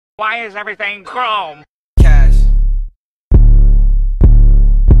Why is everything chrome? Cash.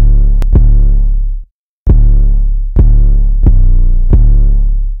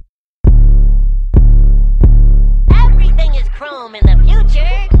 Everything is chrome in the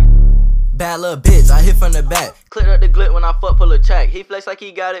future. Bad little bitch, I hit from the back. Click up the glit when I fuck pull a track. He flex like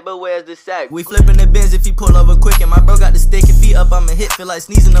he got it, but where's the sack? We flipping the bins if he pull over quick. And my bro got the stick and feet up, I'ma hit. Feel like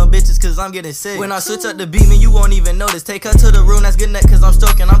sneezing on bitches cause I'm getting sick. When I switch up the beat, man, you won't even notice. Take her to the room, that's good neck cause I'm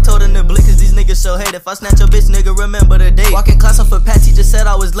stroking. I'm told in the blick cause these niggas so hate. If I snatch your bitch, nigga, remember the date. Walking class off a patch, he just said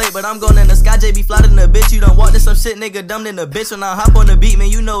I was late. But I'm going in the sky, JB fly than a bitch. You done walked in some shit, nigga, dumb than a bitch. When I hop on the beat, man,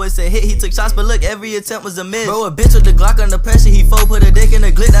 you know it's a hit. He took shots, but look, every attempt was a miss. Bro, a bitch with the Glock under pressure, he fold, put a dick in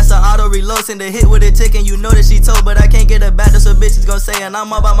the glit. That's an auto reload, send a hit with a tick. And you know that she told, but I can't get her back. That's what bitches gon' say. And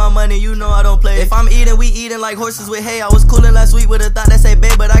I'm all about my money, you know I don't play. If I'm eating, we eating like horses with hay. I was coolin' last week with a thought that say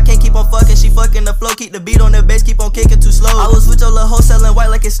babe, but I can't keep on fucking. She fucking the flow, keep the beat on the bass, keep on kicking too slow. I was with your little hoe selling white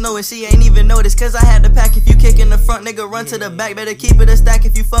like it's snow, and she ain't even noticed. Cause I had the pack. If you kick in the front, nigga, run to the back. Better keep it a stack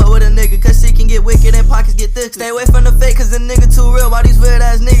if you fuck with a nigga, cause shit can get wicked and pockets get thick. Stay away from the fake, cause the nigga too real. Why these weird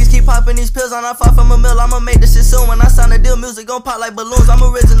ass niggas keep popping these pills? I'm not far from a mill, I'ma make this shit soon. When I sign a deal, music gon' pop like balloons. I'm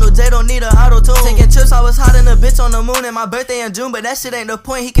original, J don't need a auto-tune. Taking trips, I was hot in a bitch on the moon. And my birthday in June, but that shit ain't the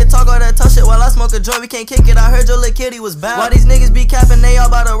point. He can talk all that tough shit while I smoke a joint. We can't kick it, I heard your little kitty was bad. Why these niggas be capping, they all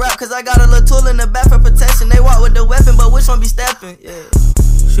about to rap. Cause I got a little tool in the back for protection. They walk with the weapon, but which one be stepping? Yeah.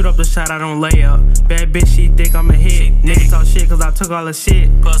 Shoot up the shot, I don't lay up. Bad bitch, she think I'm a hit. Nigga talk shit cause I took all the shit.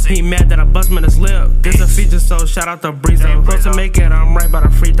 He mad that I bust him in his lip. This a feature, so shout out to Breezo. Close to make it, I'm right by the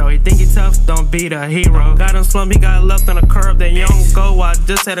free throw. He think he tough, don't be the hero. Got him slump, he got left on the curb. That young go, I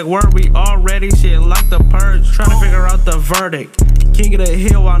just had a word. We already shit like the purge. Tryna figure out the verdict. King of the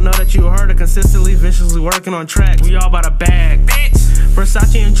hill, I know that you heard it. Consistently, viciously working on tracks. We all about a bag.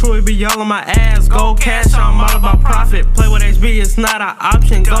 Versace and Troy be y'all on my ass. Gold cash, I'm all about profit. Play with HB, it's not an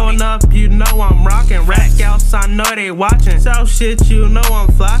option. Going up, you know I'm rocking. Rack outs, I know they watching. South shit, you know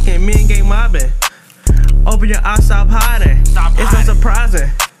I'm flocking. Me and gang mobbing. Open your eyes, stop hiding. It's not surprising.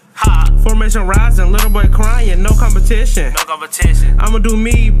 Formation rising, little boy crying, no competition. I'ma do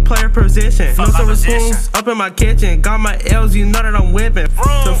me, player position. No silver spoons up in my kitchen. Got my L's, you know that I'm whipping.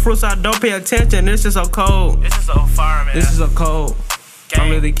 The fruits I don't pay attention. This is so cold. This is so fire, man. This is so cold. Gang. I'm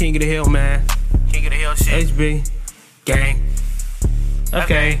really king of the hill, man. King of the hill shit. HB. Gang.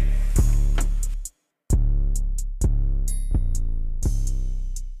 Okay.